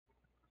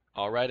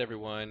All right,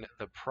 everyone.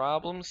 The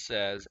problem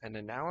says an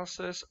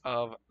analysis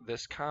of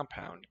this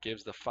compound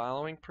gives the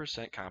following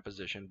percent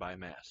composition by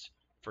mass.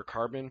 For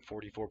carbon,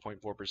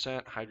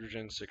 44.4%,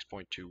 hydrogen,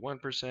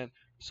 6.21%,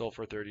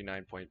 sulfur,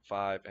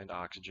 39.5%, and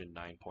oxygen,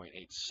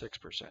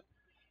 9.86%.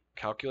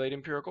 Calculate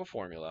empirical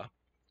formula,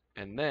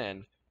 and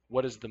then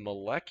what is the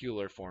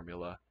molecular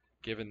formula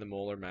given the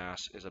molar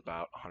mass is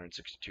about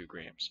 162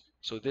 grams.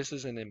 So this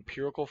is an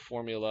empirical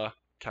formula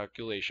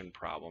calculation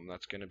problem.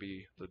 That's going to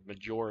be the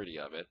majority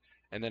of it.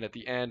 And then at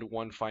the end,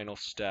 one final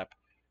step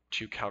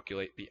to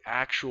calculate the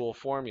actual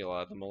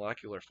formula, the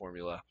molecular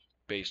formula,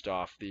 based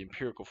off the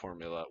empirical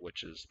formula,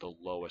 which is the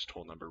lowest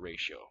whole number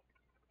ratio.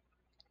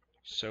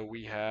 So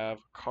we have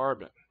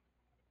carbon,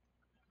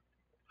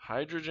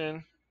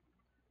 hydrogen,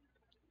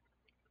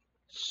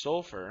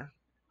 sulfur,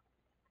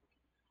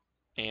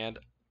 and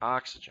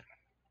oxygen.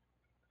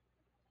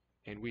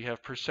 And we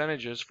have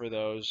percentages for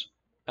those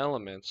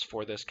elements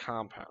for this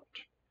compound.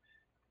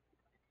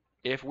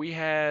 If we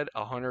had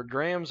 100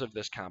 grams of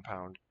this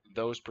compound,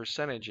 those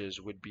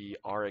percentages would be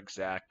our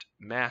exact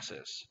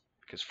masses,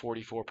 because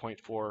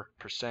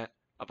 44.4%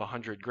 of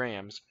 100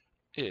 grams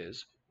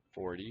is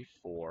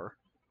 44.4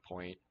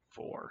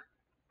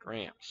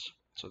 grams.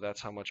 So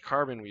that's how much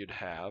carbon we would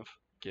have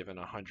given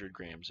 100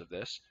 grams of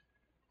this.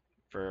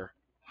 For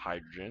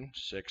hydrogen,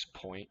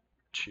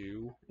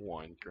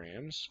 6.21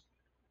 grams.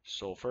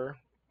 Sulfur,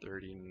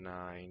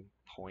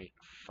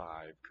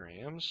 39.5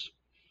 grams.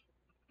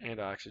 And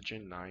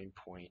oxygen,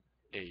 9.86.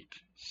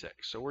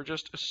 So we're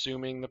just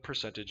assuming the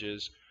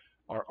percentages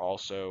are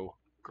also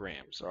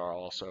grams, are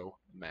also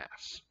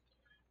mass.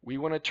 We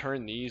want to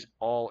turn these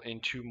all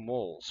into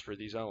moles for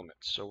these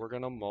elements. So we're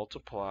going to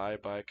multiply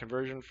by a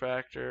conversion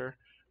factor.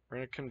 We're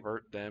going to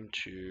convert them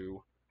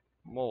to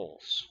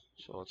moles.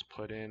 So let's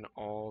put in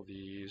all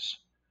these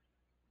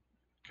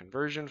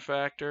conversion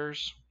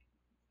factors.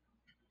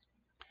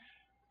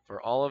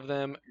 For all of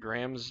them,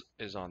 grams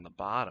is on the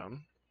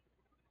bottom,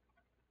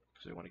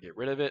 so we want to get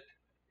rid of it,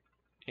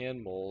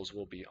 and moles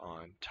will be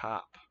on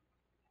top.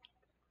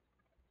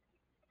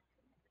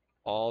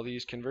 All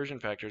these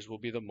conversion factors will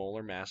be the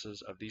molar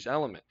masses of these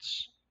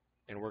elements,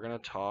 and we're going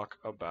to talk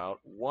about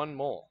 1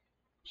 mole.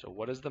 So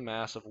what is the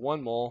mass of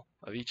 1 mole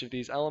of each of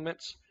these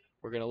elements?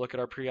 We're going to look at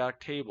our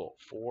periodic table.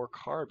 For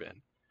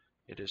carbon,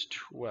 it is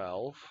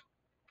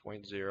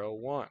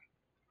 12.01.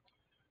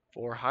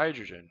 For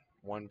hydrogen,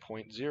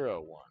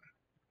 1.01.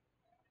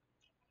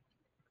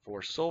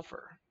 For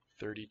sulfur,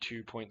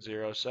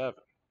 32.07.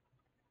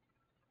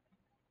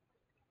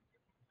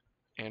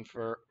 And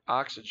for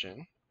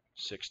oxygen,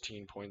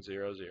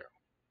 16.00.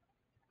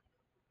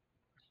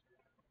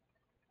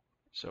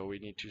 So we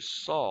need to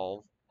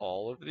solve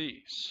all of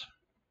these.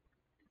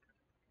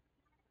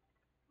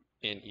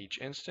 In each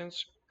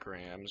instance,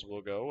 grams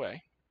will go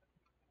away.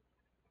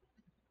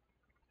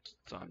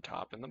 It's on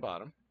top and the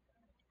bottom.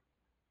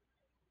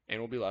 And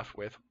we'll be left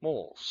with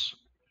moles.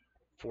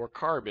 For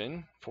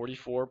carbon,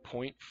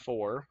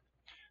 44.4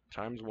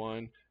 times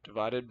 1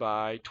 divided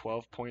by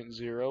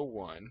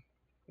 12.01,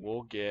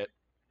 we'll get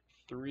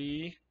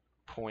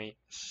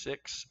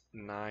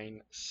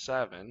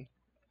 3.697,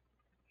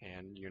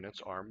 and units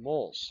are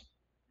moles.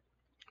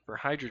 For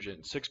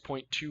hydrogen,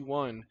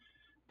 6.21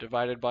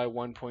 divided by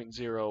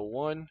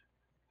 1.01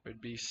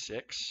 would be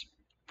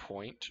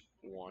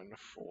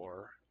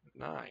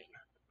 6.149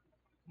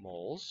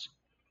 moles.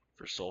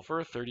 For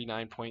sulfur,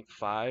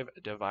 39.5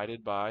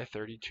 divided by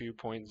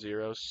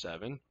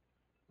 32.07,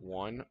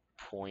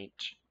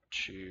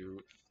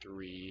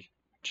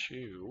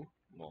 1.232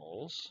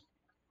 moles.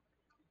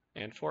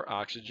 And for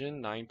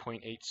oxygen,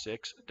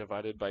 9.86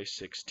 divided by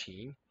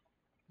 16,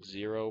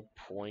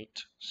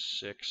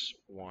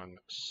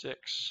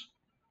 0.616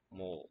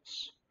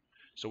 moles.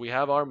 So we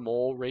have our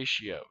mole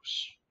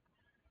ratios.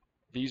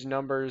 These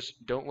numbers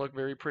don't look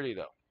very pretty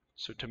though.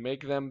 So to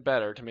make them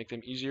better, to make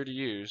them easier to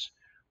use,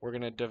 we're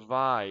going to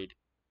divide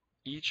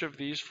each of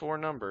these 4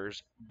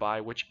 numbers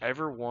by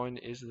whichever one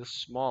is the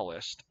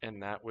smallest,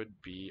 and that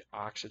would be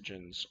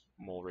oxygen's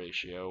mole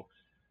ratio,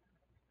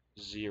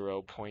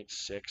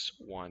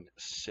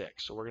 0.616.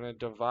 So we're going to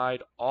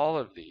divide all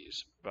of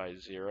these by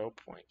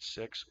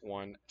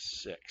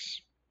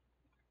 0.616.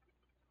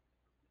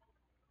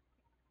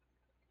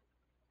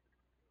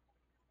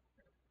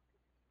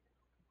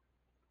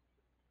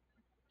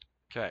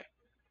 Okay.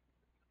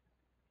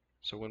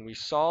 So when we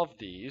solve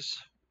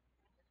these,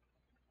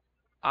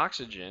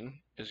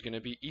 oxygen is going to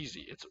be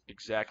easy. It's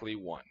exactly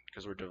 1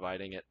 because we're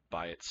dividing it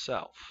by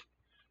itself.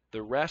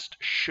 The rest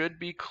should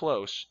be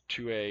close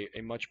to a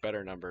much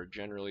better number.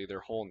 Generally, they're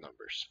whole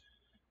numbers.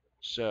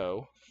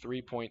 So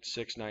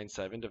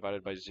 3.697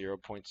 divided by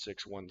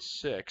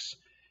 0.616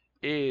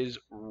 is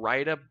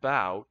right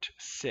about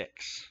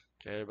 6.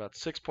 Okay, about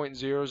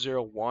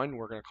 6.001,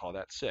 we're going to call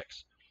that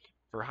 6.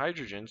 For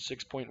hydrogen,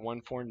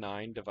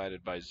 6.149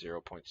 divided by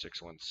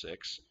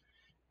 0.616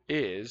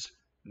 is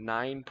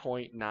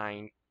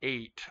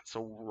 9.98,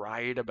 so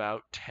right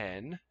about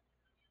 10.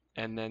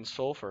 And then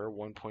sulfur,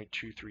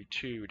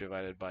 1.232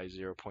 divided by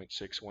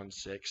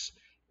 0.616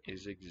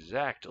 is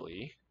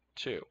exactly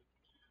 2.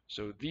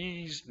 So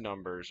these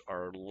numbers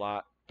are a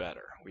lot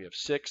better. We have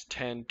 6,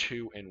 10,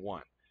 2, and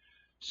 1.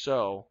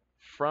 So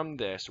from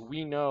this,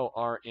 we know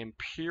our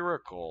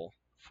empirical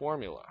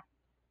formula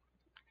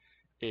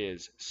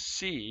is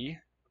C6,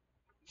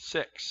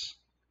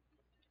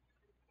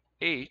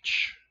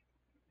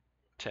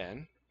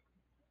 H10,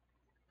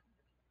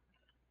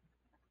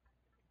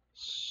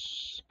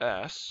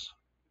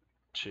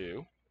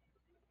 S2,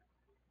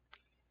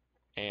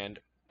 and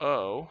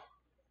O1,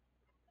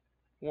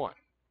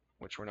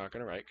 which we're not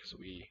going to write because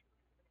we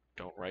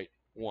don't write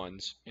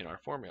ones in our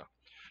formula.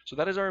 So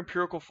that is our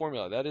empirical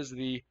formula. That is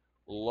the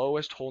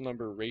lowest whole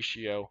number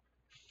ratio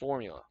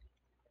formula.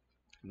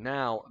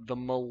 Now, the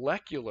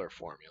molecular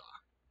formula,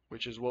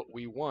 which is what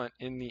we want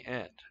in the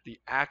end, the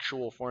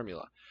actual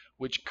formula,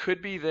 which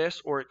could be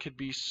this or it could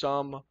be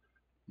some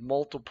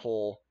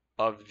multiple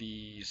of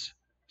these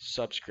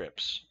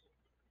subscripts.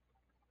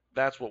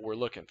 That's what we're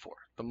looking for.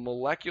 The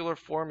molecular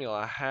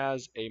formula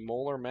has a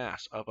molar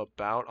mass of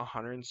about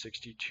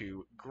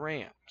 162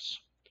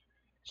 grams.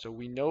 So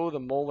we know the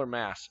molar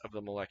mass of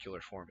the molecular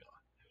formula.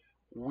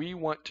 We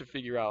want to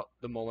figure out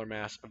the molar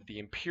mass of the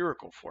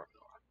empirical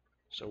formula.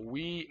 So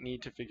we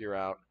need to figure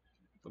out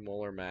the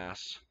molar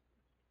mass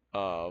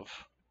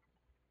of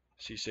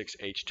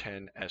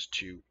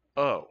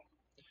C6H10S2O.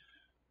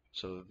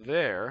 So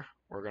there,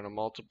 we're going to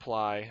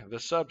multiply the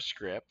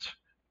subscript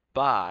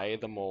by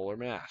the molar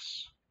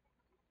mass.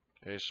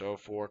 Okay, so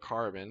for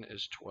carbon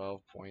is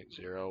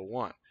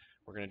 12.01.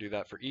 We're going to do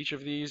that for each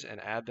of these and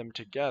add them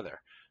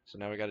together. So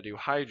now we got to do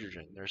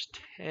hydrogen. There's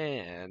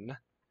 10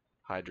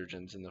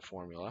 hydrogens in the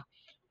formula,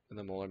 and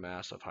the molar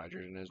mass of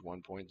hydrogen is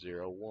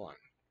 1.01.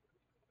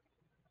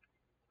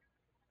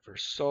 For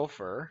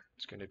sulfur,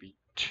 it's going to be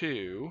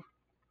 2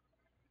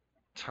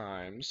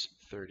 times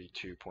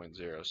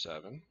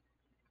 32.07.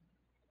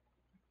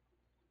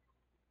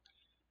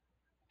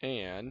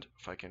 And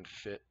if I can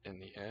fit in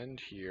the end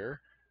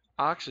here,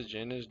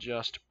 oxygen is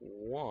just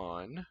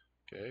 1,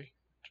 okay,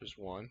 just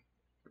 1,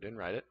 we didn't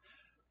write it,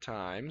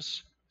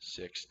 times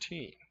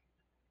 16.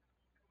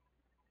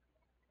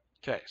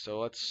 Okay, so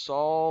let's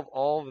solve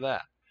all of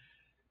that.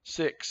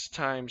 6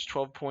 times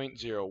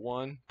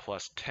 12.01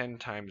 plus 10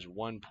 times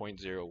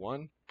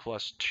 1.01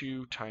 plus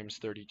 2 times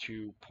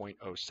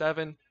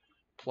 32.07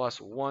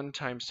 plus 1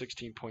 times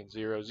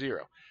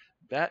 16.00.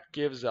 That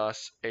gives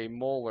us a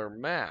molar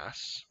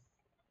mass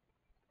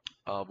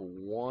of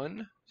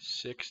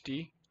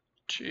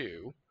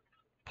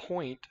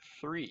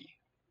 162.3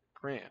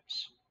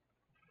 grams.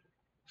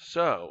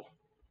 So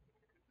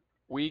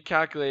we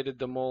calculated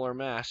the molar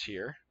mass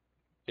here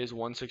is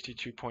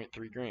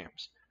 162.3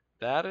 grams.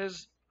 That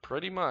is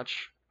pretty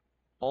much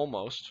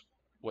almost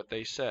what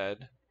they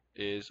said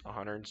is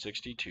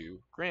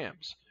 162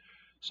 grams.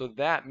 So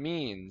that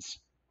means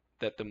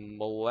that the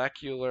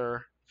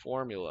molecular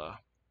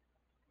formula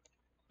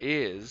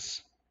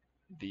is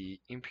the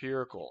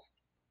empirical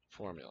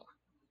formula.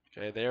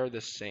 Okay, they are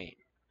the same.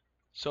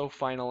 So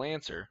final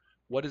answer,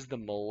 what is the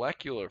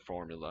molecular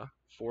formula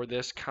for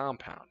this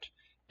compound?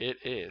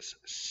 It is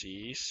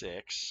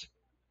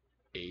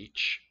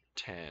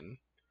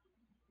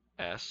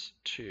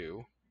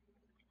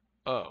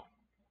C6H10S2O.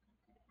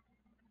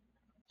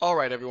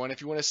 Alright everyone,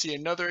 if you want to see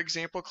another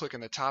example, click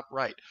in the top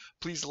right.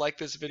 Please like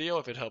this video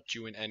if it helped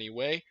you in any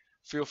way.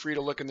 Feel free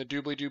to look in the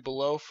doobly-doo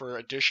below for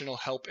additional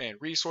help and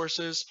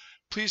resources.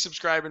 Please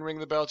subscribe and ring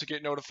the bell to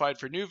get notified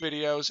for new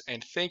videos,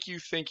 and thank you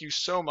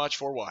so much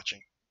for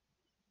watching.